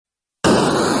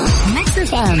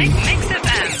اف ام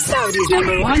Saudi's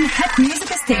number one hit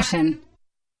music station.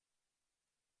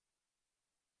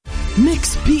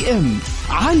 ميكس بي ام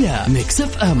على ميكس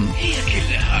اف ام. هي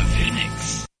كلها في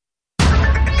الميكس.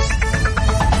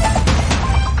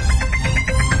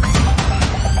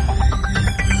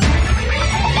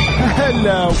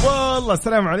 هلا والله،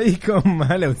 السلام عليكم،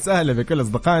 هلا وسهلا بكل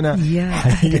أصدقائنا. يا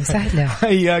أهلا وسهلا،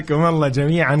 حياكم الله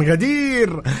جميعا.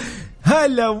 غدير،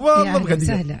 هلا والله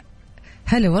بغدير.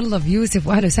 هلا والله بيوسف،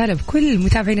 واهلا وسهلا بكل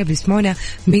متابعينا بيسمعونا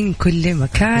من كل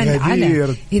مكان غدير.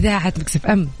 على إذاعة ميكس اف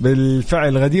ام.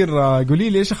 بالفعل غدير، قولي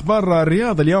لي ايش اخبار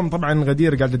الرياض اليوم؟ طبعا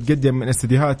غدير قاعده تقدم من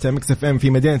استديوهات ميكس اف ام في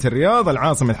مدينة الرياض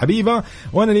العاصمة الحبيبة،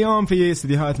 وانا اليوم في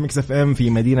استديوهات ميكس اف ام في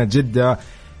مدينة جدة.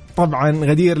 طبعا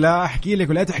غدير لا احكي لك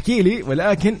ولا تحكي لي،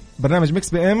 ولكن برنامج ميكس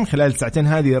بي ام خلال الساعتين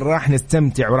هذه راح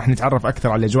نستمتع وراح نتعرف اكثر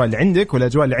على الاجواء اللي عندك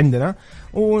والاجواء اللي عندنا،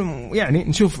 ويعني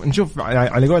نشوف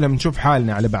على قولهم نشوف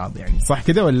حالنا على بعض، يعني صح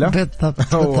كده ولا؟ بالضبط.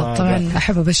 طبعا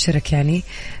احب ابشرك، يعني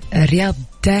الرياض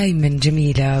دائما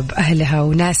جميله باهلها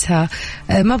وناسها.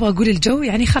 ما ابغى اقول الجو،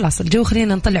 يعني خلاص الجو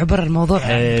خلينا نطلع برا الموضوع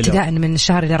ابتداء من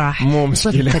الشهر اللي راح، مو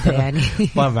مشكله يعني.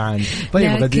 طبعا.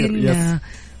 طيب غدير،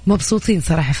 مبسوطين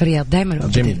صراحة في الرياض دائما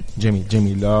وأبدا. جميل جميل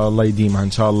جميل، الله يديمها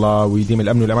إن شاء الله، ويديم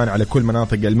الأمن والأمان على كل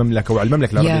مناطق المملكة وعلى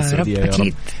المملكة العربية السعودية يا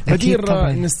رب.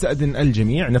 غدير، نستأذن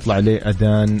الجميع نطلع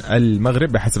لأذان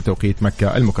المغرب بحسب توقيت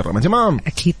مكة المكرمة. تمام؟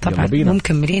 أكيد طبعا، مو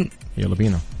مكملين. يلا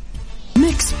بينا.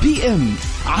 ميكس بي ام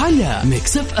على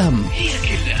ميكس اف ام. هي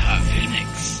كلها في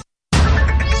الميكس.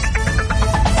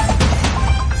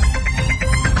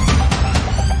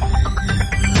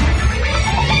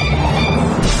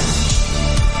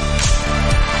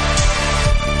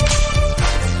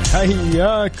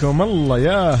 حياكم الله،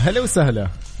 يا هلا وسهلا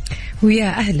ويا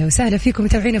أهلا وسهلا فيكم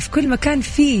متابعينا في كل مكان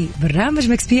في برنامج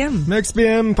ميكس بي ام. ميكس بي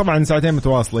ام طبعا ساعتين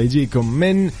متواصلة يجيكم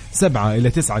من 7 إلى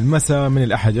 9 المساء من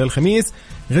الأحد إلى الخميس.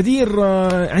 غدير،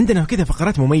 عندنا كده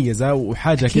فقرات مميزة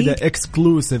وحاجة كده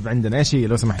اكسكلوسيف عندنا. ايش هي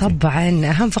لو سمحتي؟ طبعا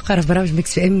أهم فقرة في برنامج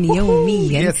ميكس بي ام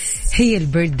يوميا هي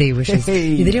البيرثداي ويشز.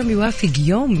 إذا اليوم يوافق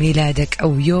يوم ميلادك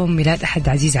أو يوم ميلاد أحد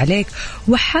عزيز عليك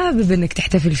وحابب أنك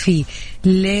تحتفل فيه،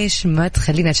 ليش ما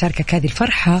تخلينا نشاركك هذه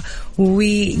الفرحة،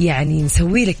 ويعني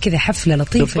نسوي لك كذا حفلة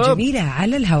لطيفة بالضبط. جميلة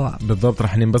على الهواء. بالضبط،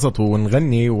 رح ننبسط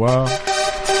ونغني ونقول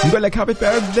لك هابي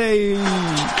بيرثداي.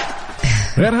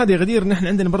 غير هذه غدير، نحن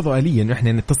عندنا برضو آلية إنه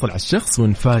إحنا نتصل على الشخص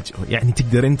ونفاجئه، يعني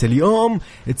تقدر أنت اليوم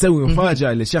تسوي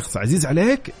مفاجأة لشخص عزيز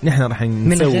عليك، نحن راح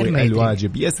نسوي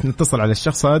الواجب. يس، نتصل على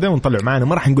الشخص هذا ونطلع معنا،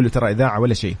 ما راح نقول له ترى إذاعة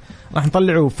ولا شيء، راح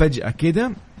نطلعه فجأة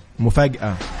كده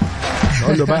مفاجأة،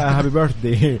 نقول له بقى هابي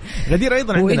بيرثدي. غدير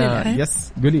أيضا عندنا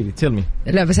يس، قولي لي تيل مي.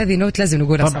 لا بس هذه نوت لازم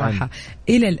نقولها صراحة.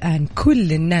 إلى الآن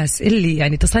كل الناس اللي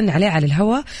يعني اتصلنا عليه على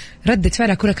الهواء ردة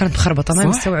فعلها كلها كانت مخربطة، ما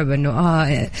مستوعب إنه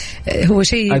هو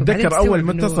شيء. أتذكر أول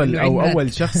متصل أو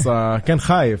أول شخص كان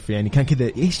خايف، يعني كان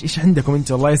كذا إيش عندكم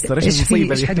أنت، الله يستر إيش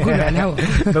المصيبة إيش حتقولوا على الهواء.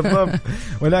 بالضبط،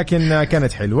 ولكن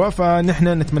كانت حلوة، فنحن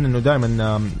نتمنى إنه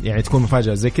دائما يعني تكون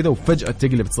مفاجأة زي كذا وفجأة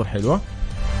تقلب تصير حلوة.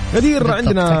 غدير،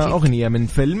 عندنا أغنية من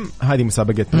فيلم، هذه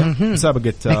مسابقتنا،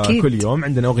 مسابقة كل يوم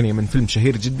عندنا أغنية من فيلم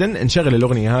شهير جدا، نشغل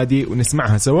الأغنية هذه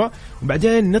ونسمعها سوا،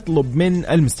 وبعدين نطلب من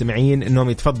المستمعين أنهم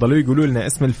يتفضلوا يقولوا لنا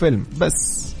اسم الفيلم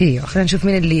بس. إيوه، خلينا نشوف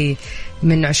مين اللي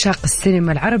من عشاق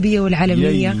السينما العربية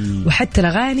والعالمية وحتى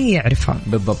الأغاني يعرفها.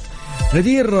 بالضبط.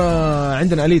 غدير،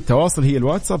 عندنا آلية تواصل هي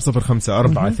الواتساب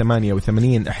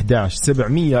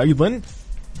 0548811700، أيضا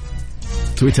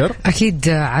تويتر أكيد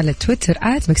على تويتر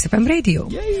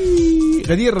 @mixfmradio.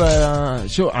 غدير،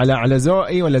 شو على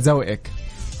ذوقي ولا ذوقك؟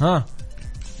 ها،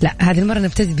 لا هذه المرة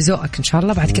نبتدي بذوقك إن شاء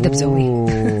الله، بعد كده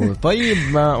بذوقي.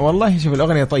 طيب، والله شوف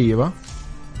الأغنية طيبة.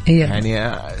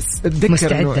 يعني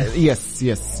أتذكر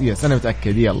يس أنا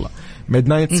متأكد. يلا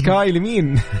Midnight Sky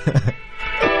لمين؟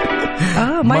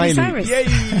 مايلي سايرس.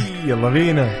 يلا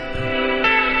بينا.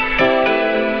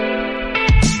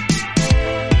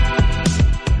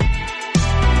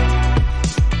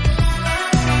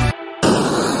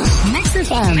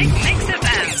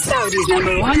 Saudi's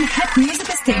number one hit music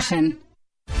station.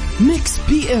 ميكس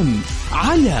بي ام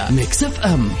على ميكس اف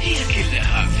ام. هي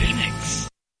كلها في الميكس.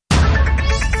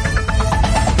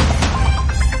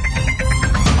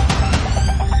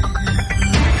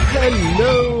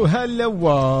 هلا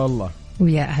والله،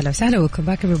 ويا أهلا وسهلا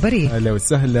وكباك ببري. هلا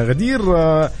وسهلا غدير.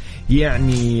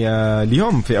 يعني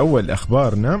اليوم في أول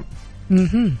أخبارنا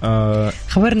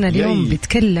خبرنا اليوم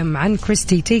بيتكلم عن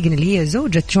كريستي تيغن اللي هي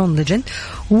زوجة جون ليجند،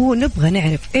 ونبغى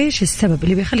نعرف إيش السبب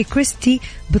اللي بيخلي كريستي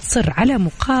بتصر على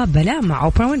مقابلة مع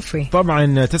أوبرا وينفري.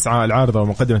 طبعا تسعى العارضة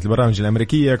ومقدمة البرامج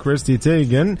الأمريكية كريستي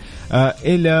تيغن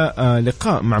إلى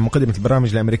لقاء مع مقدمة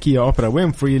البرامج الأمريكية أوبرا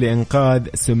وينفري لإنقاذ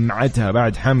سمعتها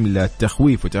بعد حملة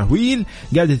تخويف وتهويل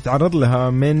قاعدة تتعرض لها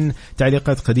من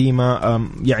تعليقات قديمة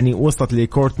يعني وصلت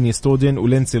لكورتني ستودن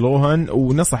ولينسي لوهان،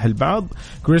 ونصح البعض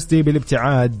كريستي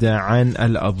بالابتعاد عن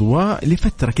الأضواء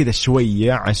لفترة كده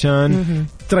شوية عشان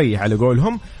تريح على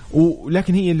قولهم،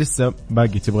 ولكن هي لسه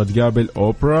باقي تبغى تقابل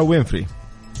أوبرا وينفري.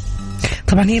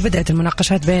 طبعا هي بدأت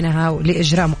المناقشات بينها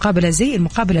لإجراء مقابلة زي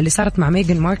المقابلة اللي صارت مع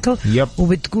ميغان ماركل.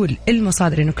 وبتقول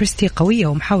المصادر إنه كريستي قوية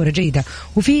ومحاورة جيدة،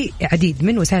 وفي عديد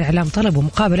من وسائل الإعلام طلبوا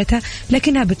مقابلتها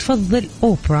لكنها بتفضل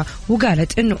أوبرا،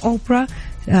 وقالت إنه أوبرا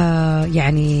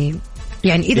يعني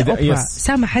إذا أوبرا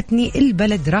سامحتني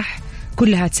البلد راح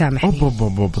كلها تسامحني.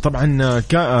 طبعا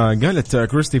قالت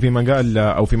كريستي في مقال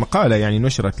أو في مقالة يعني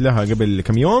نشرت لها قبل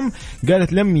كم يوم،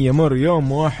 قالت لم يمر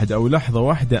يوم واحد أو لحظة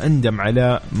واحدة أندم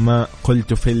على ما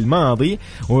قلته في الماضي.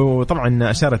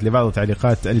 وطبعا أشارت لبعض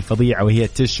التعليقات الفظيعة وهي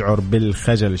تشعر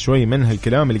بالخجل شوي من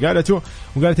هالكلام اللي قالته،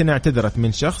 وقالت إنها اعتذرت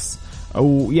من شخص،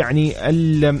 أو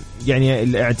يعني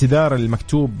الاعتذار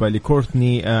المكتوب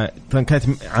لكورتني كانت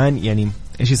عن يعني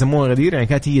إيش يسموه غدير، يعني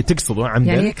كانت هي تقصده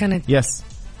عمدا، يعني كانت يس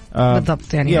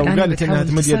بالضبط يعني وقالت انها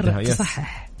تمد يدها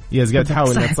تصحح قاعد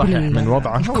تحاول انها تصحح من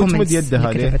وضعها وتمد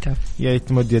يدها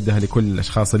تمد يدها لكل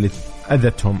الاشخاص اللي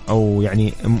اذتهم او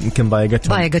يعني يمكن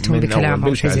ضايقتهم بكلام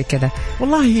او شيء زي كده.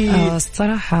 والله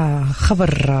الصراحه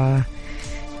خبر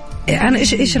أنا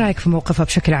إيش رأيك في موقفها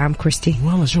بشكل عام كريستي؟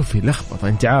 والله شوفي لخبطة،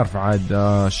 أنت عارف عاد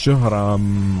الشهرة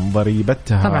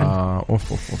ضريبتها طبعا.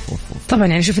 طبعا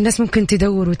يعني شوف الناس ممكن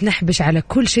تدور وتنحبش على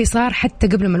كل شيء صار حتى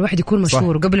قبل ما الواحد يكون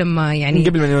مشهور، وقبل ما يعني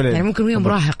ممكن وهي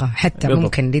مراهقة حتى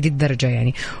ممكن لدي الدرجة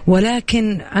يعني.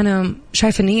 ولكن أنا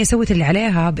شايف إن هي سوت اللي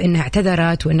عليها بإنها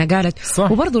اعتذرت وإنها قالت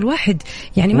صح. وبرضو الواحد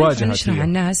يعني ما نشرح على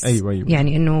الناس أيوة.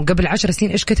 يعني إنه قبل 10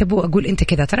 سنين إيش كتبوا أقول أنت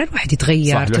كذا، ترى الواحد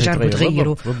يتغير، تجاربه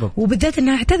تغيره، وبالذات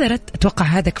إنها اعتذرت أتوقع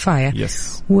هذا كفاية.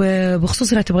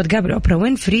 وبخصوص إنها تبغى تقابل أوبرا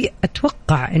وينفري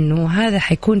أتوقع إنه هذا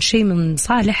حيكون شيء من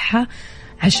صالحها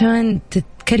عشان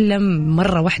تتكلم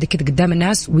مرة واحدة كده قدام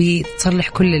الناس وتصلح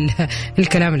كل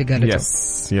الكلام اللي قالته.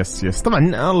 يس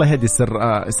طبعا الله يهدي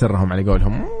سرهم على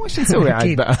قولهم، وش نسوي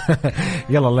عاد بقى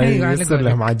يلا الله يسر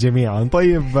لهم على جميعا.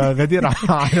 طيب غدير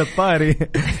على الطاري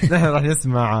نحن راح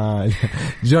نسمع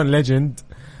جون ليجند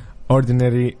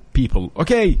Ordinary People.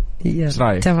 اوكي ايش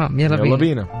رايك؟ تمام يلا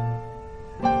بينا.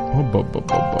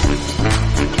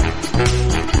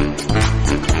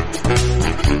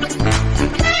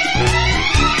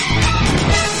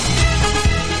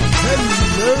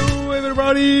 Hello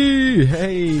everybody.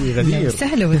 Hey غدير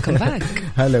سهلا ويلكم باك.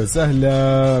 هلا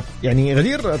وسهلا. يعني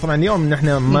غدير طبعا اليوم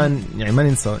نحن ما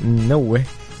ننسى ننوه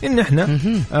ان احنا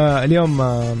اليوم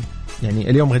يعني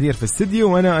اليوم غدير في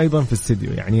الاستديو وانا ايضا في الاستديو،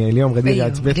 يعني اليوم غدير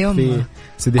قاعد تبث في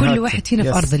استديوهات كل واحد فينا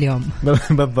في ارض اليوم.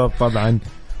 بالضبط. طبعا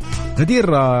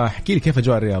غدير احكي لي كيف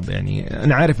اجواء الرياض. يعني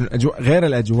انا عارف غير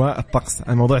الاجواء الطقس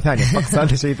الموضوع ثاني، الطقس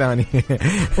هذا شيء ثاني.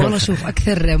 والله شوف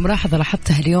اكثر ملاحظه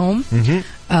لاحظتها اليوم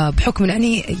بحكم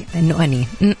انه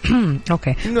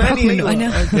اوكي بحكم انه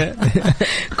انا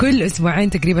كل اسبوعين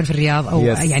تقريبا في الرياض او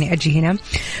يعني اجي هنا،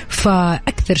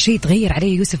 فاكثر شيء تغير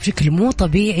علي يوسف بشكل مو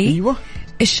طبيعي. ايوه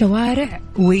الشوارع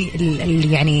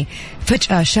يعني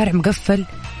فجأة الشارع مقفل،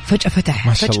 فجأة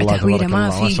فتح، فجأة تحويلة ما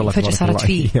في، فجأة صارت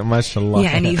فيه ما شاء الله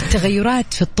يعني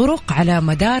تغيرات في الطرق على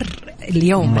مدار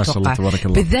اليوم. ما شاء الله تبارك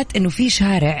الله. بالذات انه في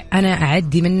شارع انا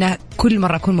اعدي منه كل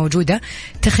مرة اكون موجودة،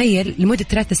 تخيل لمدة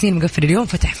 3 سنين مقفل اليوم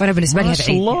فتح، فانا بالنسبة لي هذا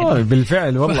عيد. ما شاء الله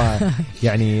بالفعل والله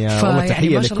يعني والله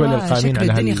تحية لكل القائمين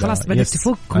على الدنيا خلاص بدأت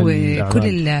تفك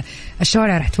وكل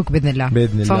الشوارع راح تفك بإذن الله.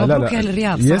 فمبروك أهل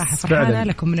الرياض صراحة فرحانة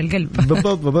لكم من القلب.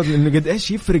 بالضبط إنه قد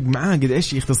إيش يفرق معاه، قد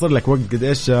إيش يختصر لك وقت، قد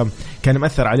إيش كان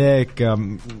مأثر عليك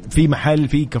في محل،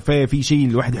 في كافيه، في شيء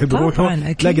الواحد يحب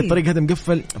يروحه، تلاقي الطريق هذا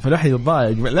مقفل فالواحد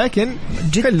يتضايق، لكن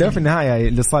كله في النهاية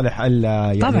لصالح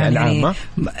يعني العامة.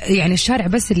 يعني الشارع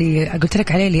بس اللي قلت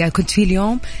لك عليه اللي كنت فيه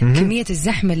اليوم كمية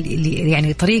الزحمة اللي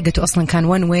يعني طريقته أصلا كان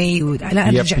one way لا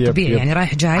رجع طبيعي يعني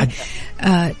رايح جاي.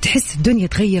 تحس الدنيا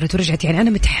تغيرت ورجعت. يعني أنا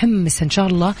متحمس إن شاء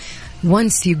الله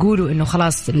وانس يقولوا إنه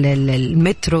خلاص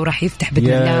المترو راح يفتح بإذن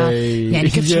الله، يعني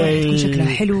كيف شوي تكون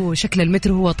شكلها حلو، شكل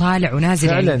المترو هو طالع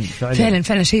ونازل.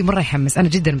 فعلا شيء مرة يحمس. أنا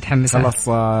جدا متحمس. خلاص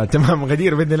تمام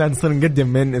غدير بإذن الله نصير نقدم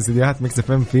من استديوهات ميكس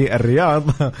اف ام في الرياض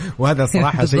وهذا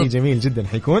صراحة شيء جميل جدا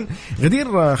حيكون.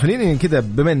 غدير خليني كذا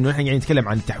بما إنه إحنا يعني نتكلم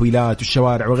عن التحويلات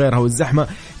والشوارع وغيرها والزحمة،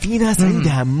 في ناس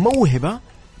عندها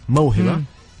موهبة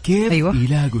كيف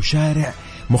يلاقوا شارع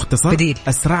مختصر بديل.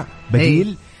 أسرع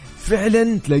بديل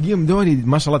فعلا تلاقيهم دولي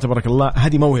ما شاء الله تبارك الله.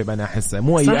 هذه موهبة أنا أحسها،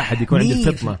 مو أي أحد يكون عنده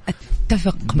الفطنة.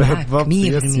 اتفق معك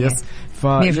 100%.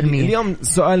 فاليوم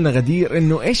سؤالنا غدير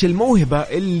إنه إيش الموهبة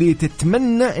اللي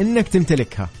تتمنى إنك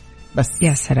تمتلكها؟ بس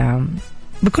يا سلام،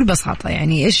 بكل بساطة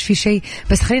يعني إيش في شيء،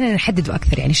 بس خلينا نحدد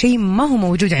أكثر، يعني شيء ما هو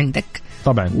موجود عندك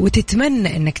طبعا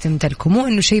وتتمنى انك تمتلكه، مو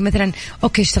انه شيء مثلا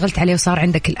اوكي اشتغلت عليه وصار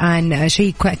عندك الان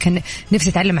شيء كان نفسي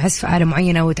اتعلم عزف آلة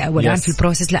معينة والان في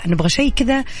البروسيس، لا نبغى شيء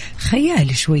كذا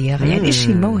خيالي شوية. يعني ايش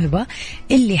الموهبة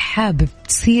اللي حابب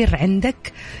تصير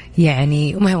عندك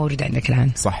يعني وما هي موجودة عندك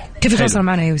الآن؟ صح. كيف تتواصل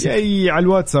معنا يا يوسف؟ على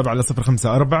الواتساب على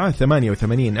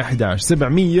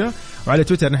 0548811100 وعلى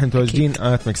تويتر نحن متواجدين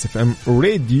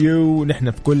 @mixfmradio.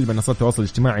 نحن في كل منصات التواصل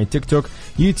الاجتماعي، تيك توك،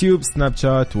 يوتيوب، سناب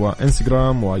شات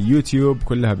وانستغرام ويوتيوب،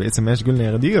 كلها باسم ايش قلنا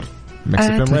يا غدير؟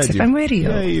 مixfmradio.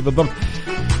 اي بالضبط.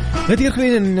 غدير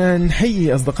خلينا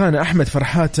نحيي أصدقائنا أحمد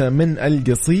فرحات من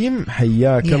القصيم،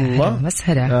 حياك الله.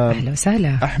 أهلا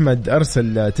وسهلا. أحمد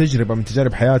أرسل تجربة من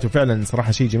تجارب حياته، فعلا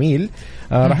صراحة شيء جميل.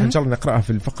 راح إن شاء الله نقرأها في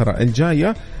الفقرة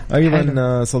الجاية.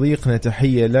 أيضا صديقنا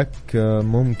تحية لك،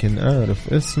 ممكن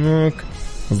أعرف اسمك؟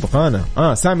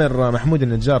 أصدقائنا سامر محمود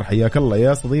النجار، حياك الله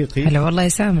يا صديقي. هلا والله يا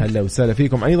سامر. هلا وسهلا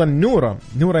فيكم. أيضا نورة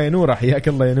يا نورة، حياك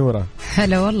الله يا نورة.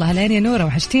 هلا والله، هلا يا نورة،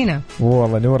 وحشتينا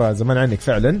والله نورة زمان عنك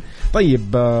فعلا.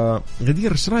 طيب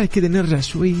غدير ايش رايك كذا نرجع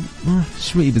شوي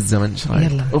بالزمن؟ ايش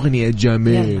رايك أغنية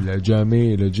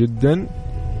جميلة جدا،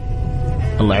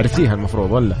 الله عرفتيها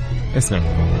المفروض ولا؟ اسمع.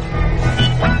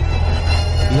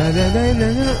 لا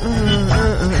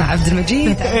عبد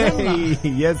المجيد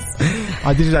يس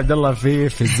عادل عبد الله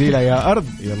في الزيلة يا أرض.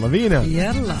 يلا بينا،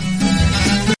 يلا.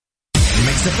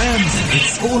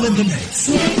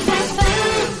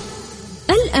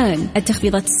 الآن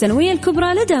التخفيضات السنوية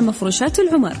الكبرى لدى مفروشات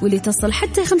العمر، واللي تصل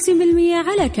حتى 50%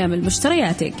 على كامل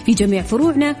مشترياتك في جميع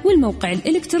فروعنا والموقع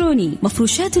الإلكتروني.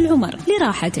 مفروشات العمر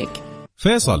لراحتك.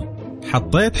 فيصل،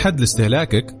 حطيت حد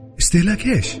لاستهلاكك؟ استهلاك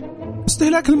إيش؟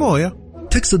 استهلاك الموية.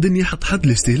 تقصد إني أحط حد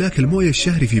لاستهلاك الموية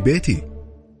الشهري في بيتي؟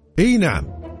 إي نعم،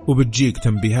 وبتجيك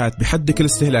تنبيهات بحدك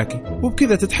الاستهلاكي،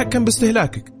 وبكذا تتحكم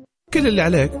باستهلاكك. كل اللي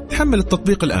عليك تحمل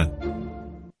التطبيق الآن.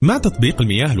 مع تطبيق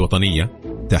المياه الوطنية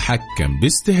تحكم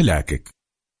باستهلاكك.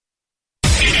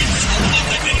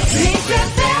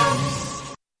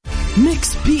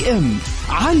 ميكس بي ام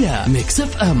على ميكس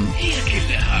اف ام، هي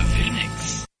كلها في الميكس.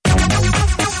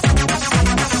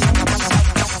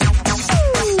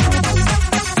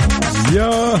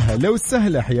 يا هلا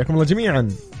وسهلا، حياكم الله جميعا.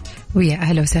 ويا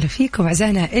أهلا وسهلا فيكم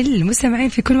أعزائنا المستمعين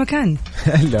في كل مكان.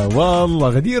 هلا والله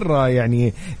غدير.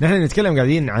 يعني نحن نتكلم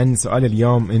قاعدين عن سؤال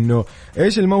اليوم، إنه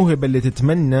إيش الموهبة اللي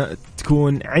تتمنى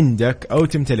تكون عندك أو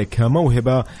تمتلكها؟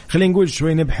 موهبة خلينا نقول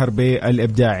شوي نبحر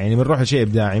بالإبداع، يعني بنروح لشيء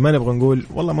إبداعي، ما نبغى نقول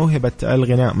والله موهبة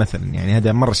الغناء مثلا، يعني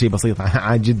هذا مرة شيء بسيط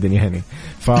عاد جدا يعني.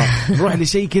 فنروح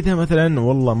لشيء كذا مثلا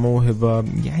والله موهبة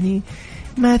يعني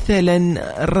مثلا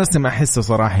الرسم، أحسه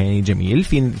صراحة يعني جميل.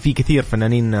 في كثير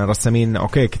فنانين رسامين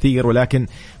أوكي كثير، ولكن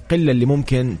قلة اللي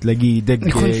ممكن تلاقيه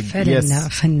يدقق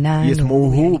فنان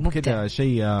موهوب يعني كده،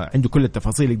 شيء عنده كل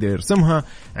التفاصيل يقدر يرسمها،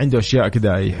 عنده أشياء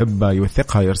كده يحب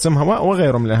يوثقها يرسمها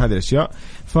وغيره من هذه الأشياء.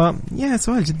 فيا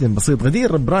سؤال جدا بسيط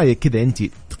غدير، برأيك كده أنت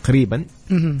تقريبا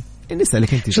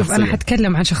نسألك أنت شوف شخصيا. أنا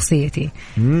حتكلم عن شخصيتي.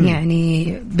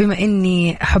 يعني بما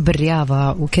أني أحب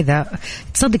الرياضة وكذا،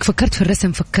 تصدق فكرت في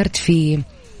الرسم، فكرت في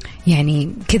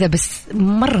يعني كذا، بس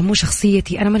مرة مو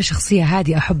شخصيتي. أنا ما شخصية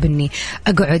هادية، أحب إني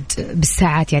أقعد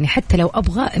بالساعات، يعني حتى لو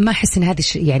أبغى ما أحس إن هذه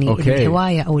يعني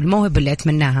الهواية أو الموهبة اللي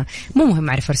أتمناها. مو مهم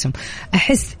أعرف أرسم،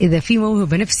 أحس إذا في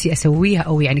موهبة نفسي أسويها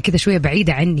أو يعني كذا شوية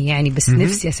بعيدة عني يعني، بس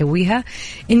نفسي أسويها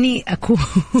إني أكون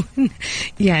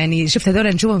يعني شفت هذول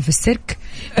نشوفهم في السيرك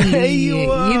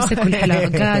أيوة. يمسكوا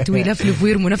الحلقات ويلفلفوا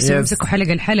ويرموا نفسهم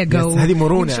يمسكوا الحلقة هذه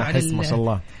مرونة أحس ما شاء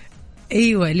الله.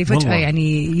 ايوه اللي فجأة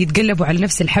يعني يتقلبوا على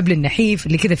نفس الحبل النحيف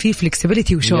اللي كذا فيه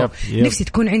فلكسبيليتي وشو. نفسي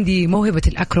تكون عندي موهبة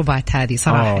الأكروبات هذه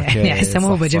صراحة. يعني أحسها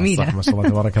موهبة جميلة. صح ما شاء الله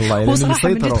تبارك الله. هو صراحة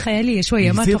من جد خيالية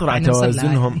شوية، ما توقع أن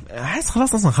توازنهم. أحس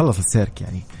خلاص أصلا خلص السيرك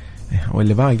يعني،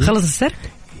 ولا باقي خلص السيرك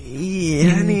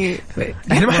يعني.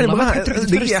 احنا ما نبغى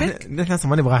نحن اصلا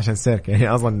ما نبغى عشان السيرك يعني،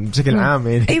 اصلا بشكل عام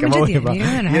يعني كموهبة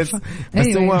يعني بس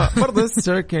هو برضه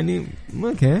السيرك يعني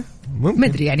ممكن ما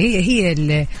ادري يعني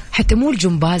هي حتى مو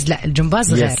الجمباز، لا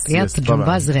الجمباز غير، رياضة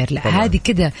الجمباز غير، لا هذه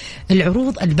كده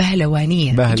العروض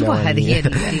البهلوانية. هذه هي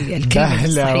الكلمة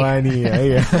بهلوانية.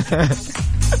 ايوه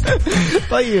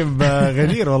طيب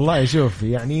غدير والله شوف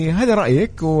يعني هذا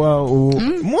رأيك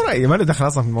ومو رأيي ما له دخل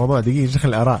أصلا في الموضوع دقيقة دخل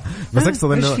الآراء بس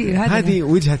أقصد إنه هذه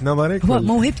وجهة نظرك هو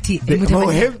موهبتي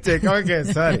موهبتك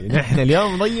أوكي سوري نحن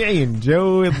اليوم ضيعين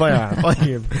جو الضياع.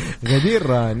 طيب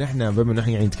غدير نحن بما نحن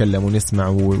يعني نتكلم ونسمع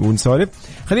ونسولف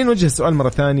خلينا نوجه السؤال مرة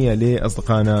ثانية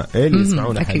لأصدقائنا اللي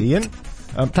يسمعونا حاليا.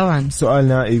 طبعا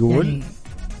سؤالنا يقول يعني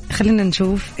خلينا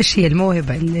نشوف إيش هي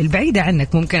الموهبة البعيدة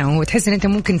عنك ممكن أو تحس إن أنت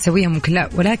ممكن تسويها ممكن لا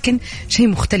ولكن شيء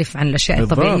مختلف عن الأشياء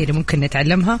الطبيعية اللي ممكن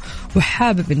نتعلمها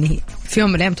وحابب إن هي في يوم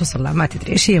من الأيام توصل لها ما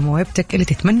تدري إيش هي موهبتك اللي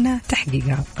تتمنى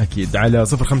تحقيقها. أكيد على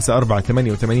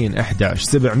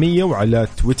 0548811700 وعلى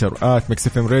تويتر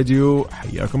 @مكسفم راديو.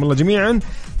 حياكم الله جميعا.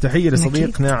 تحية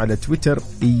لصديقنا على تويتر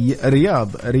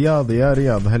رياض يا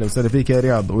رياض هلا وسهلا فيك يا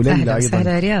رياض وليلى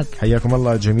أيضا رياض. حياكم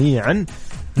الله جميعا.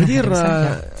 غدير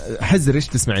حذر ايش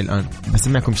تسمعي الآن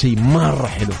بسمعكم شيء مرة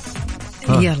حلو.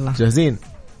 يلا جاهزين؟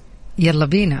 يلا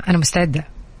بينا أنا مستعدة.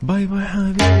 باي باي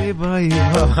حبيبي باي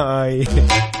باي.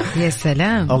 يا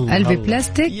سلام قلبي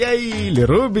بلاستيك ياي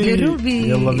لروبي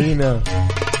يلا بينا.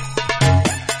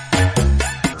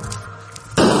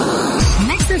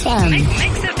 ميكس اف ام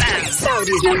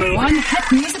سعوديز نمبر 1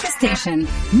 هات ميوزك ستيشن.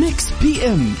 ميكس بي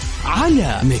ام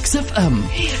على ميكس اف ام.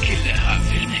 هي كلها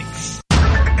في الميكس.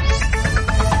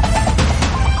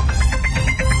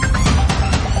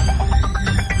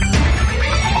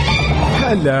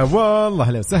 هلا والله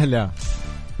هلا وسهلا.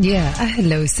 يا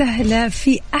أهلا وسهلا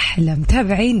في أحلى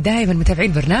متابعين دائما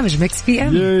متابعين برنامج ميكس بي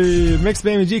ام. ميكس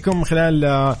بي ام يجيكم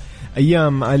خلال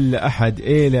أيام الأحد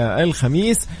إلى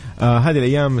الخميس. هذه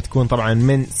الأيام تكون طبعا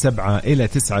من 7 إلى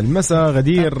 9 المساء.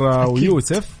 غدير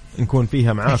ويوسف نكون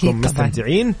فيها معاكم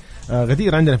مستمتعين.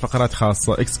 غدير عندنا فقرات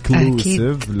خاصة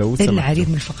اكسكلوسيف لو سمحتوا. العديد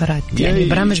من الفقرات يعني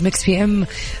برامج ميكس بي ام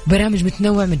برامج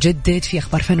متنوع متجدد في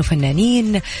اخبار فن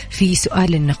وفنانين في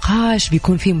سؤال النقاش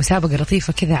بيكون في مسابقة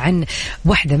لطيفة كذا عن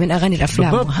واحدة من اغاني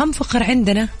الافلام. واهم فقرة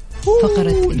عندنا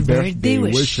فقرة البيرثدي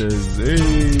ويشز.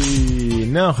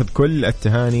 ناخذ كل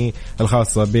التهاني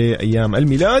الخاصة بأيام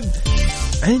الميلاد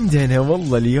عندنا.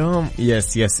 والله اليوم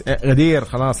يس غدير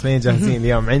خلاص خلينا جاهزين.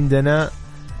 اليوم عندنا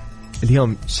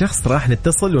اليوم شخص راح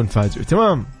نتصل ونفاجئه.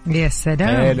 تمام يا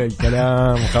سلام حلو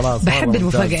الكلام خلاص بحب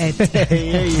المفاجآت.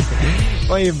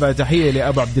 طيب تحية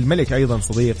لأبو عبد الملك أيضا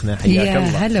صديقنا حياك الله.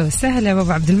 يا هلا وسهلا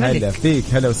أبو عبد الملك. هلا فيك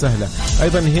هلا وسهلا.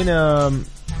 أيضا هنا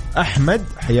أحمد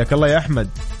حياك الله يا أحمد.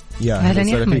 يا هلا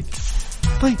يا أحمد.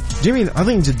 طيب جميل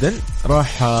عظيم جدا.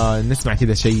 راح نسمع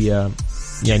كذا شيء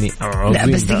يعني لا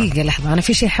بس دقيقة لحظة أنا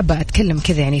في شيء حابة أتكلم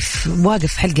كذا يعني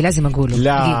واقف حلقي لازم أقوله.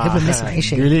 لا قبل ما نسمع أي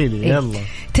شيء قولي لي يلا.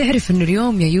 تعرف إنه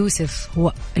اليوم يا يوسف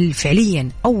هو فعليا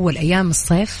أول أيام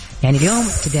الصيف يعني اليوم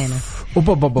ابتدينا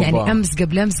يعني أمس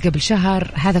قبل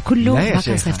شهر هذا كله ما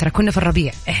كان صيف ترى كنا في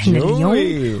الربيع. إحنا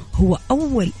اليوم هو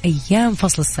أول أيام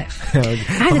فصل الصيف.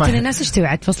 عادة الناس إيش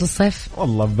تبعد فصل الصيف؟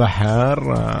 والله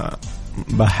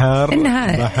بحر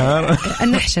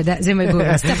النحشة ده زي ما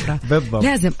يقولوا استفرة.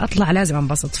 لازم أطلع لازم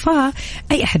أنبسط.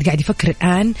 فأي أحد قاعد يفكر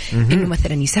الآن إنه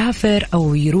مثلا يسافر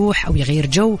أو يروح أو يغير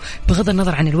جو بغض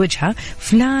النظر عن الوجهة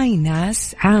فلاي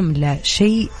ناس عاملة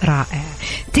شيء رائع.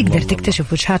 تقدر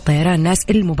تكتشف وجهات طيران ناس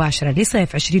المباشرة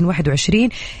لصيف 2021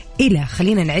 إلى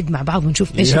خلينا نعد مع بعض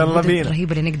ونشوف إيش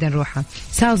الرهيبة اللي نقدر نروحها.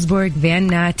 سالزبورغ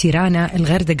فيينا تيرانا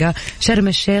الغردقة شرم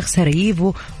الشيخ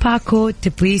سراييفو باكو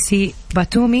تبليسي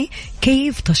باتومي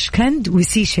كيف طشكند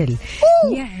وسيشل.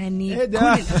 يعني كل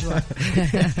الأجواء.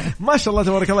 ما شاء الله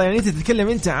تبارك الله. يعني أنت تتكلم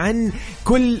أنت عن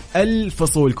كل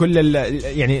الفصول كل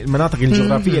يعني المناطق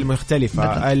الجغرافية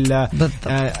المختلفة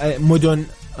مدن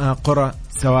قرى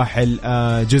سواحل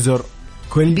جزر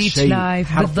كل شيء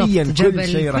حرفيا كل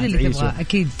شيء راح تعيشه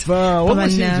أكيد. طبعا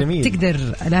جميل. تقدر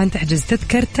الآن تحجز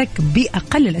تذكرتك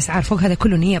بأقل الأسعار فوق هذا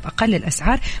كله نية بأقل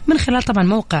الأسعار من خلال طبعا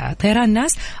موقع طيران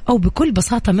ناس أو بكل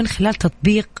بساطة من خلال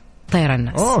تطبيق طيران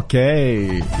ناس.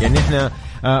 أوكي يعني إحنا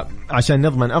عشان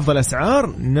نضمن أفضل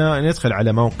أسعار ندخل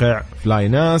على موقع فلاي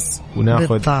ناس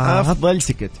وناخذ أفضل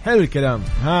تيكت. حلو الكلام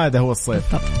هذا هو الصيف.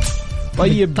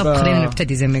 طيب خلينا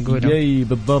نبتدي زي ما يقولوا.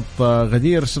 بالضبط.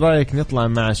 غدير ايش رايك نطلع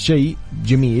مع شيء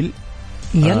جميل؟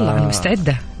 يلا انا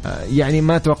مستعده. يعني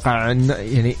ما اتوقع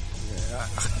يعني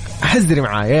حذري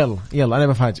معايا. يلا انا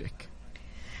بفاجئك.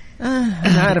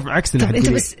 انا عارف عكس اللي انت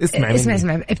بس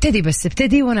اسمع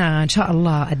ابتدي وانا ان شاء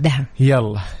الله قدها.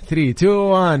 يلا 3 2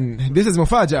 1 This is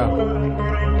مفاجأة.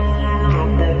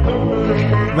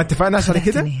 ما اتفقناش على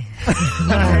كده.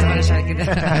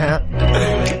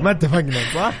 ما اتفقنا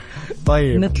صح.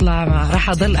 طيب نطلع مع راح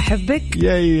أضل أحبك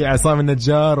ياي عصام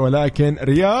النجار ولكن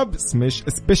رياب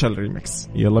سبيشال ريميكس.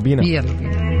 يلا بينا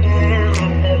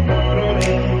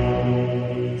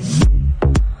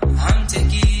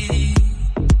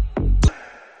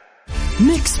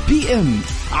ميكس بي ام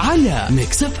على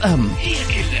ميكس اف ام. هي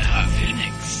كلها في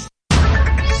الميكس.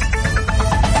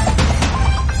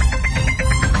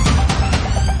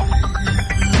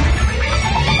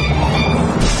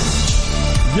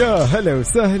 يا هلا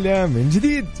وسهلا من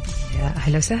جديد. يا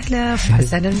أهلا وسهلا في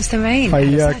أعزائنا المستمعين.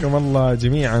 حياكم الله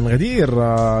جميعا. غدير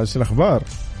شو الأخبار؟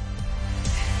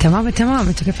 تمام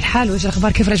أنتم كيف الحال وإيش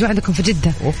الأخبار؟ كيف الأجواء عندكم في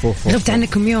جدة؟ غبت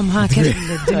عنكم يوم ها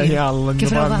كيف الدنيا؟ يا الله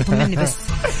كيف رضعتوا مني بس؟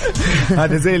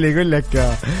 هذا زي اللي يقول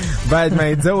لك بعد ما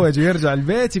يتزوج ويرجع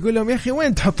البيت يقول لهم يا أخي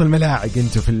وين تحط الملاعق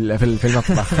أنتوا في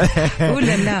المطبخ؟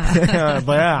 ولا لا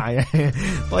ضياع يعني.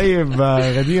 طيب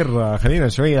غدير خلينا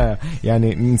شوية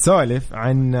يعني نسولف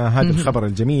عن هذا الخبر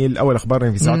الجميل. أول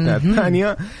أخبارنا في ساعتنا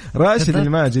الثانية، راشد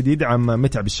الماجد يدعم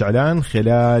متعب الشعلان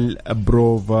خلال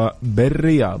بروفا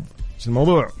بالرياض. شو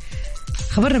الموضوع؟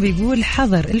 خبرنا بيقول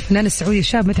حضر الفنان السعودي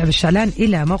الشاب متعب الشعلان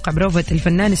إلى موقع بروفة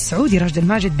الفنان السعودي راشد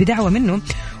الماجد بدعوة منه،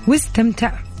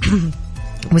 واستمتع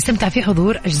في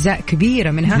حضور أجزاء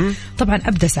كبيرة منها. طبعا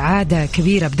أبدى سعادة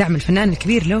كبيرة بدعم الفنان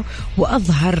الكبير له،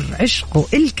 وأظهر عشقه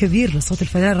الكبير لصوت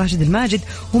الفنان راشد الماجد،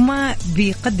 وما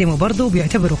بيقدمه برضه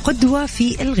بيعتبره قدوة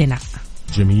في الغناء.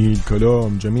 جميل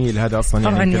كلام جميل هذا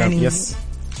أصلا يعني يس.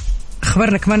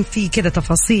 خبرنا كمان في كده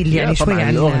تفاصيل يعني شوي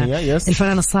عن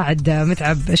الفنان الصاعد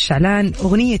متعب الشعلان.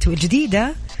 أغنيته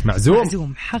الجديدة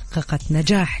معزوم حققت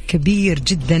نجاح كبير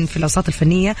جدا في الأوساط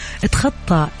الفنية،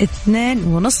 اتخطى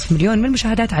 2.5 مليون من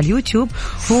المشاهدات على اليوتيوب.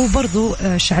 وبرضو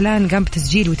الشعلان قام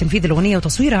بتسجيل وتنفيذ الأغنية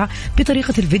وتصويرها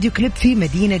بطريقة الفيديو كليب في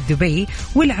مدينة دبي،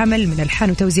 والعمل من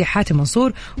ألحان وتوزيع حاتم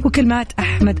منصور وكلمات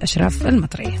أحمد أشرف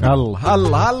المطري. الله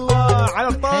الله الله على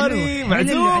الطاري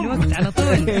معزوم على الوقت على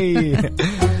طول.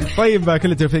 طيب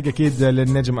كل التوفيق أكيد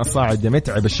للنجم الصاعد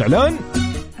متعب الشعلان.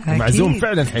 معزوم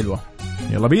فعلا حلوة.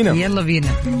 يلا بينا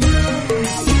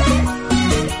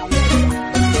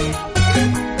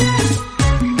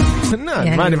فنان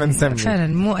يعني ما نبغى نسمي فعلا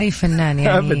مو أي فنان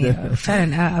يعني أبدا.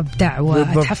 فعلا أبدع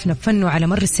وأتحفنا بفنه على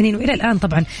مر السنين وإلى الآن.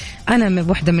 طبعا أنا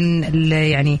واحدة من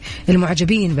يعني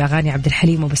المعجبين بأغاني عبد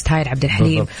الحليم وبستايل عبد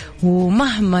الحليم بالضبط.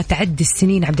 ومهما تعدي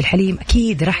السنين عبد الحليم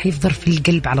أكيد راح يفضل في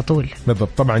القلب على طول. بالضبط.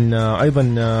 طبعا أيضا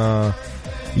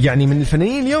يعني من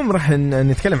الفنانين اليوم راح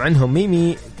نتكلم عنهم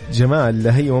ميمي جمال.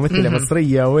 هي ممثلة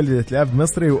مصرية ولدت لأب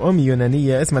مصري وأم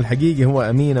يونانية. اسمها الحقيقي هو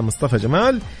أمينة مصطفى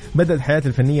جمال. بدأت حياتها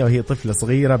الفنية وهي طفلة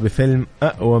صغيرة بفيلم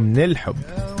أقوى من الحب.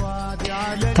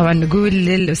 طبعا نقول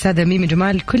للأستاذة ميمي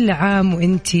جمال كل عام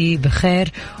وإنتي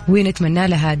بخير، ونتمنى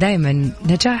لها دائما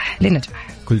نجاح لنجاح.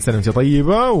 كل سنة وانت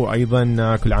طيبة،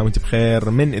 وأيضا كل عام وانت بخير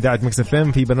من إذاعة ميكس اف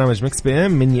ام في برنامج ميكس بي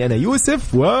ام. مني أنا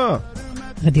يوسف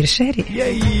غدير الشهري.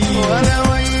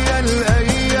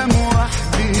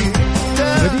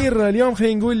 غدير اليوم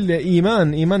خلينا نقول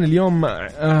إيمان اليوم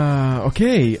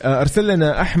أوكي أرسل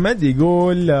لنا أحمد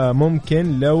يقول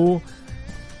ممكن لو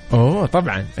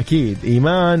طبعا أكيد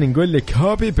إيمان نقول لك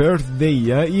هابي بيرثدي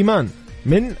يا إيمان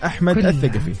من أحمد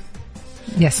الثقفي.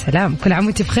 يا سلام، كل عام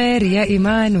وانت بخير يا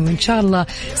إيمان، وإن شاء الله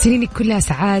سنينك كلها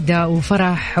سعادة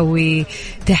وفرح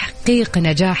وتحقيق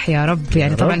نجاح يا رب.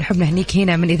 يعني طبعا نحب نهنيك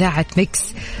هنا من إذاعة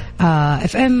ميكس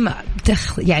اف ام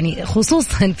يعني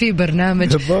خصوصا في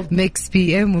برنامج ميكس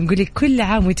بي ام، ونقول لك كل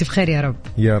عام وانت بخير يا رب.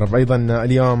 يا رب. أيضا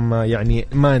اليوم يعني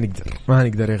ما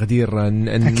نقدر يا غدير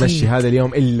نمشي هذا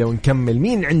اليوم إلا ونكمل.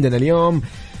 مين عندنا اليوم؟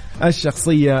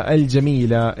 الشخصية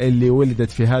الجميلة اللي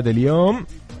ولدت في هذا اليوم.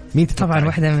 مين طبعا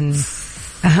واحدة من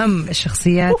أهم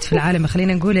الشخصيات في العالم.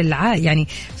 خلينا نقول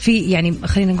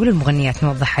خلينا نقول المغنيات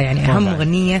نوضحها. يعني أهم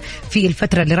مغنية في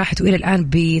الفترة اللي راحت وإلى الآن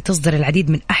بتصدر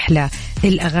العديد من أحلى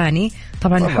الأغاني.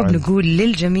 طبعا نحب نقول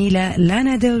للجميلة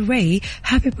لانا ديل ري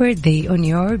happy birthday on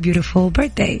your beautiful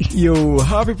birthday.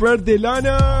 happy birthday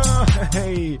لانا.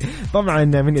 طبعا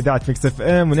من إذاعة ميكس اف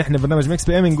ام ونحن برنامج ميكس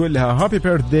بي ام نقول لها happy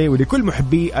birthday، ولكل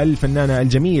محبي الفنانة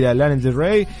الجميلة لانا ديل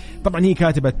ري. طبعا هي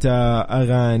كاتبة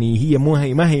أغاني، هي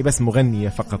ما هي بس مغنية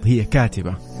فقط، هي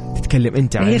كاتبة تتكلم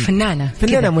انت عن هي فنانة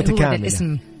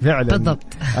متكاملة فعلا بالضبط.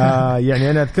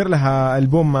 يعني انا اذكر لها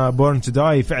البوم بورن تو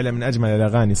داي فعلا من اجمل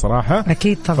الاغاني صراحة.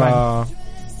 اكيد طبعا.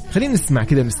 خلينا نسمع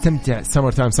كذا ونستمتع.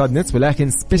 سمر تايم سادنس ولكن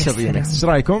سبيشال ريمكس. ايش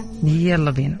رايكم؟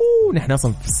 يلا بينا. نحن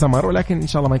اصلا في السمر ولكن ان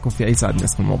شاء الله ما يكون في اي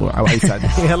سادنس في الموضوع او اي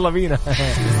سادنس. يلا بينا.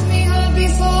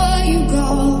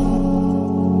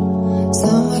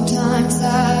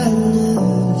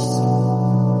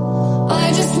 I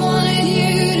just wanted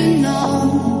you to know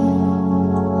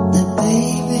that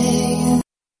baby.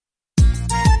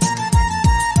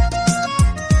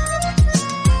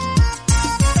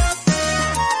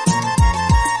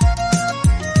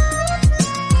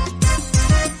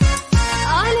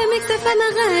 عالمك تفهم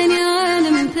أغاني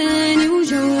عالم ثاني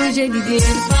وجو جديد.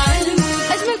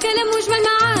 أجمل كلام وأجمل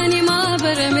معاني ما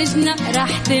برمج برنامجنا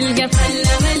راح تلقى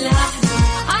فلة ملها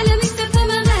على ميكس اف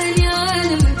ام أغاني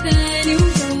عالم ثاني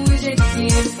وجو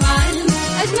جديد يرفعنا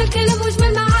أجمل كلام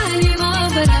وأجمل معاني مع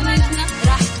برنامجنا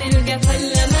راح تلقى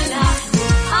فلة ملها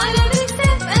على ميكس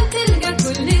اف ام تلقى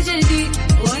كل جديد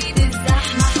وقت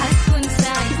الزحمة حتكون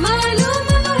سعيد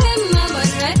معلومة مهمة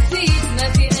مرة تفيد ما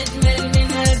في أجمل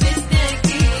منها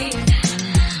بالتأكيد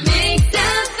ميكس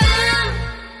اف ام.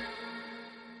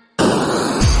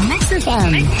 Mix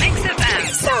FM. Mix FM.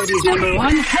 Saudi's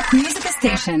 #1 hit music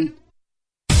station.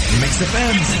 Mix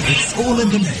FM. It's all in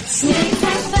the mix.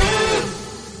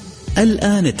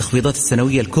 الآن التخفيضات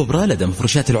السنوية الكبرى لدى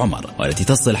مفروشات العمر والتي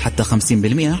تصل حتى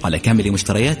 50% على كامل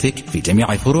مشترياتك في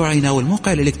جميع فروعنا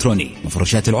والموقع الإلكتروني.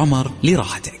 مفروشات العمر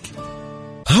لراحتك.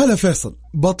 هلا فيصل،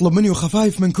 بطلب منيو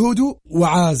خفايف من كودو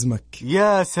وعازمك.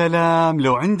 يا سلام،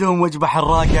 لو عندهم وجبة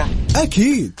حراقة.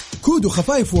 أكيد كودو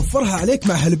خفايف وفرها عليك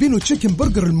مع هالبينو تشيكن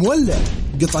برجر المولع،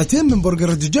 قطعتين من برجر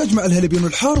الدجاج مع الهالبينو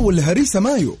الحار والهريسة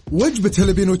مايو. وجبة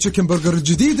هالبينو تشيكن برجر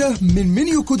الجديدة من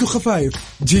منيو كودو خفايف،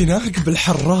 جيناك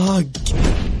بالحراق.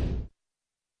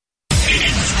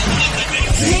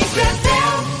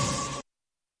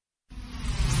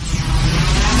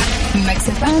 Mix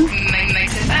FM.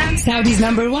 Mix FM. Saudi's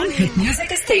 #1 hit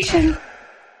music station.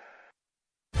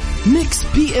 ميكس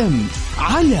بي ام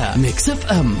على ميكس اف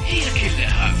ام. هي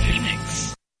كلها في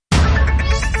الميكس.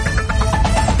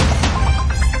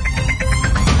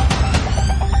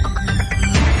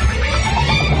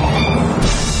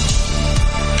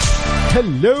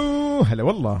 هلا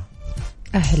والله.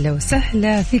 أهلا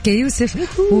وسهلا فيك يا يوسف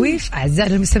ويف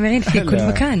أعزائنا المستمعين في كل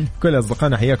مكان. كل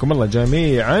أصدقائنا حياكم الله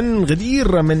جميعا.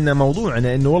 غدير من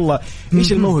موضوعنا إنه والله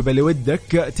إيش الموهبة اللي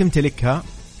ودك تمتلكها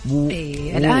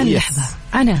الآن لحظة،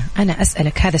 أنا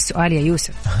أسألك هذا السؤال يا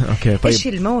يوسف. أوكي طيب. إيش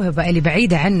الموهبة اللي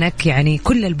بعيدة عنك يعني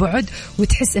كل البعد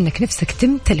وتحس إنك نفسك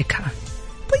تمتلكها؟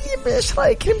 طيب إيش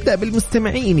رأيك نبدأ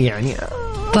بالمستمعين يعني؟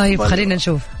 طيب خلينا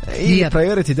نشوف.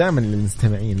 برايورتي دائما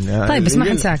للمستمعين. طيب بس ما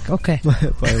حنساك. أوكي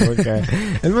طيب أوكي.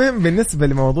 المهم بالنسبة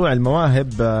لموضوع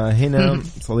المواهب هنا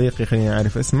صديقي خلينا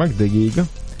نعرف اسمك دقيقة.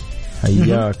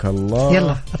 حياك الله.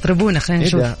 يلا اطربونا خلينا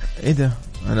نشوف. إيه ده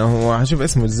أنا هو هشوف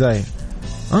اسمه إزاي.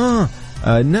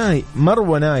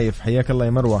 مروة نايف. حياك الله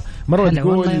يا مروة.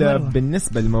 تقول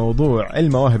بالنسبة لموضوع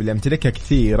المواهب اللي أمتلكها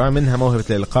كثيرة، منها موهبة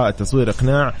الإلقاء، التصوير،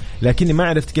 إقناع، لكني ما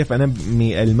عرفت كيف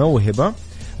أنمي الموهبة.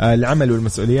 العمل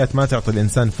والمسؤوليات ما تعطي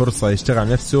الإنسان فرصة يشتغل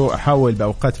نفسه. أحاول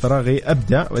بأوقات فراغي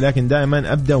أبدأ، ولكن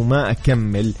دائما أبدأ وما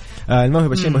أكمل.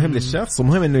 الموهبة شيء مهم للشخص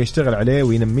ومهم أنه يشتغل عليه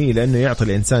وينميه، لأنه يعطي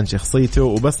الإنسان شخصيته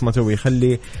وبصمته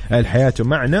ويخلي حياته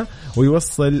معنى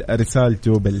ويوصل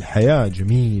رسالته بالحياة.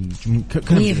 جميل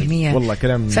 100%. والله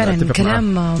كلام فعلا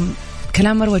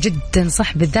كلام مروة جدا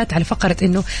صح، بالذات على فقرة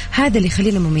إنه هذا اللي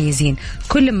يخلينا مميزين.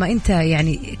 كل ما أنت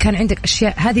يعني كان عندك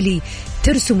أشياء هذه اللي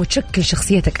ترسم وتشكل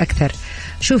شخصيتك أكثر.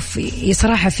 شوف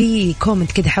صراحة في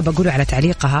كومنت كده حابة أقوله على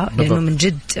تعليقها لأنه من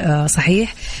جد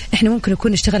صحيح. إحنا ممكن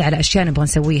نكون نشتغل على أشياء نبغى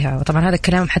نسويها، وطبعا هذا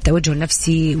الكلام حتى أوجهه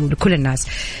لنفسي ولكل الناس.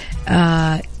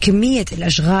 كمية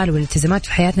الأشغال والالتزامات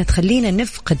في حياتنا تخلينا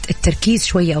نفقد التركيز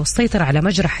شوية أو السيطرة على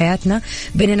مجرى حياتنا،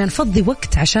 بأننا نفضي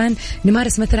وقت عشان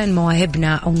نمارس مثلا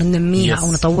مواهبنا أو ننميها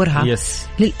أو نطورها.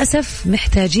 للأسف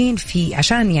محتاجين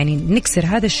عشان يعني نكسر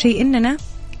هذا الشيء إننا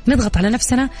نضغط على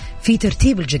نفسنا في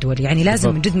ترتيب الجدول. يعني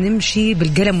لازم من جد نمشي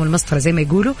بالقلم والمسطرة زي ما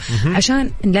يقولوا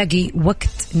عشان نلاقي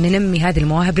وقت ننمي هذه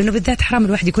المواهب، لأنه بالذات حرام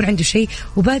الواحد يكون عنده شيء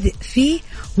وبادئ فيه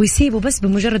ويسيبه بس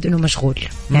بمجرد أنه مشغول.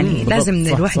 يعني لازم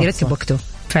الواحد يرتب وقته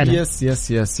فعلا.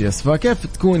 يس فكيف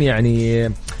تكون يعني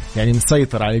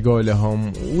مسيطر على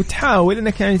قولهم، وتحاول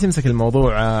انك يعني تمسك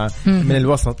الموضوع من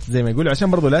الوسط زي ما يقولوا،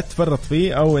 عشان برضو لا تفرط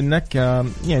فيه او انك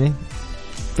يعني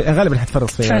غالبا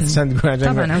حتفرط فيه عشان تقول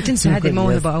طبعا، او تنسى هذه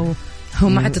الموهبة او هو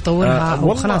ما عاد تطورها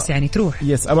او خلاص يعني تروح.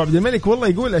 ابو عبد الملك والله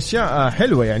يقول اشياء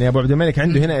حلوه. يعني ابو عبد الملك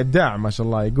عنده هنا ابداع ما شاء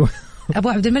الله. يقول ابو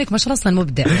عبد الملك ما شاء الله اصلا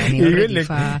مبدع يعني.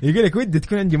 يقول لك ودي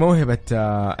تكون عندي موهبه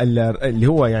اللي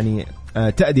هو يعني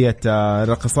تأدية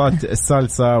رقصات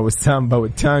السالسا والسامبا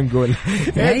والتانجو.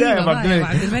 يا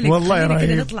عبد الملك والله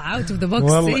رهيب. نطلع اوت اوف ذا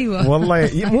بوكس. والله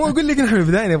مو اقول لك نحن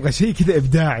بداية نبغى شيء كذا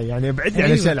ابداعي، يعني ابعد عن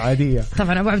الاشياء العادية.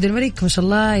 طبعا ابو عبد الملك ما شاء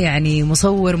الله يعني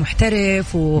مصور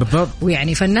محترف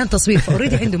ويعني فنان تصوير،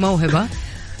 فاوريدي عنده موهبة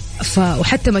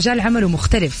وحتى مجال عمله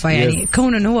مختلف. فيعني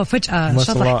كون انه هو فجأة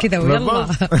شطح كذا ويلا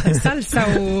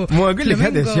سلسة مو اقول لك هذه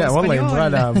الاشياء والله يبغى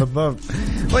لها بالضبط.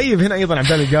 طيب هنا ايضا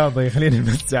عبد القاضي خلينا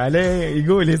نمسي عليه،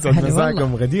 يقول يسعد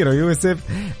مساكم غدير ويوسف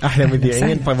احلى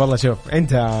مذيعين. طيب والله شوف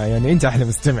انت احلى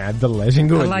مستمع عبد الله، ايش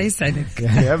نقول؟ الله يسعدك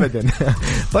يعني ابدا.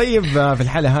 طيب في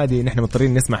الحالة هذه نحن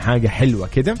مضطرين نسمع حاجة حلوة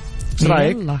كده، ايش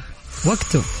رايك؟ يلا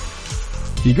وقته.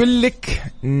 يقول لك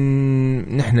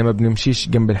نحن ما بنمشيش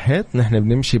جنب الحيط، نحن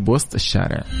بنمشي بوسط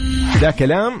الشارع. ده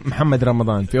كلام محمد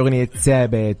رمضان في أغنية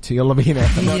ثابت. يلا بينا.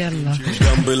 يلا.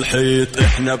 جنب الحيط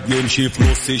احنا بنمشي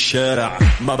في نص الشارع،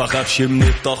 ما بخافش من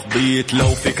التخبيط، لو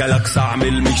في كلاكس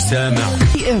اعمل مش سامع.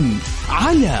 بي ام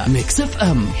على ميكس اف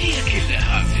ام، هي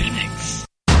كلها في الميكس.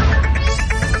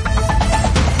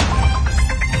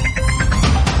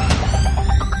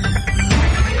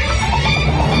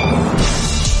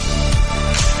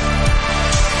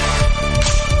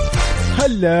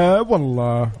 هلا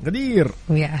والله غدير،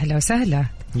 ويا أهلا وسهلا.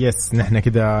 يس نحن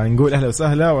كده نقول أهلا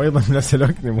وسهلا، وأيضا في نفس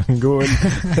الوقت نقول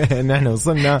إن احنا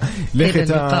وصلنا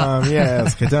لختام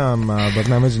يس ختام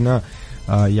برنامجنا.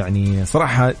 يعني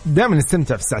صراحة دائما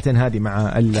نستمتع في الساعتين هذه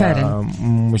مع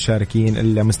المشاركين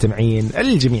المستمعين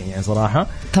الجميع يعني صراحة.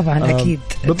 طبعا أكيد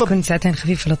تكون ساعتين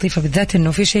خفيفة لطيفة، بالذات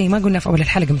إنه في شيء ما قلنا في أول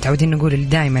الحلقة متعودين نقول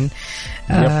دائما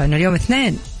إنه اليوم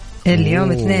اثنين.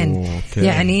 اليوم اثنين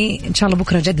يعني إن شاء الله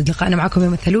بكرة جدد لقائنا معكم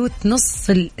يوم الثلاث نص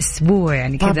الأسبوع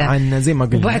يعني كذا طبعا زي ما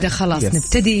قلنا، وبعدها خلاص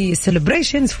نبتدي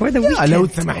celebrations for the weekend. لو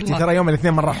سمحتي ترى يوم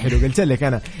الاثنين مرة حلو، قلت لك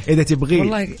أنا إذا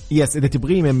تبغي إذا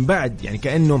تبغي من بعد يعني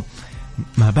كأنه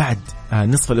ما بعد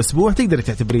نصف الأسبوع تقدر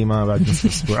تعتبريه ما بعد نصف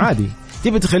الأسبوع عادي.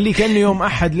 تبي تخليه كأنه يوم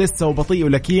أحد لسه وبطيء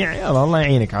ولكيع، يلا الله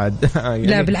يعينك عاد. يعني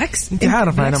لا بالعكس أنت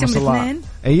عارفة أنا ما شاء الله.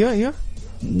 أيوه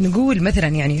نقول مثلا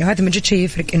يعني هذا من جد شيء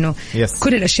يفرق، انه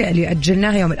كل الاشياء اللي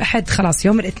اجلناها يوم الاحد خلاص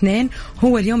يوم الاثنين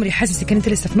هو اليوم اللي يحسسك ان انت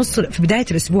لسه في بدايه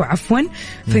الاسبوع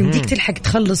فيمديك تلحق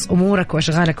تخلص امورك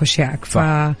واشغالك واشيائك.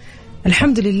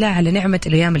 فالحمد لله على نعمه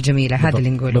الايام الجميله. هذا اللي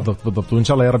نقوله بالضبط. وان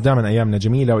شاء الله يا رب دائما ايامنا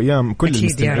جميله وايام كل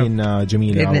المستمعين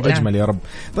جميله واجمل يا رب.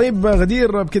 طيب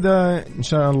غدير بكذا ان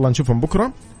شاء الله نشوفهم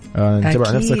بكره.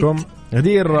 انتبهوا نفسكم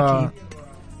غدير.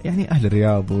 يعني أهل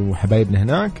الرياض وحبايبنا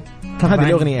هناك، هذه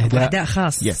الأغنية إهداء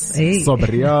خاص صوب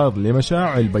الرياض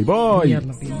لمشاعل. باي باي.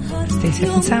 يلا بينا. Stay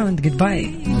safe and sound. Goodbye.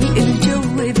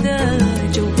 الجو ده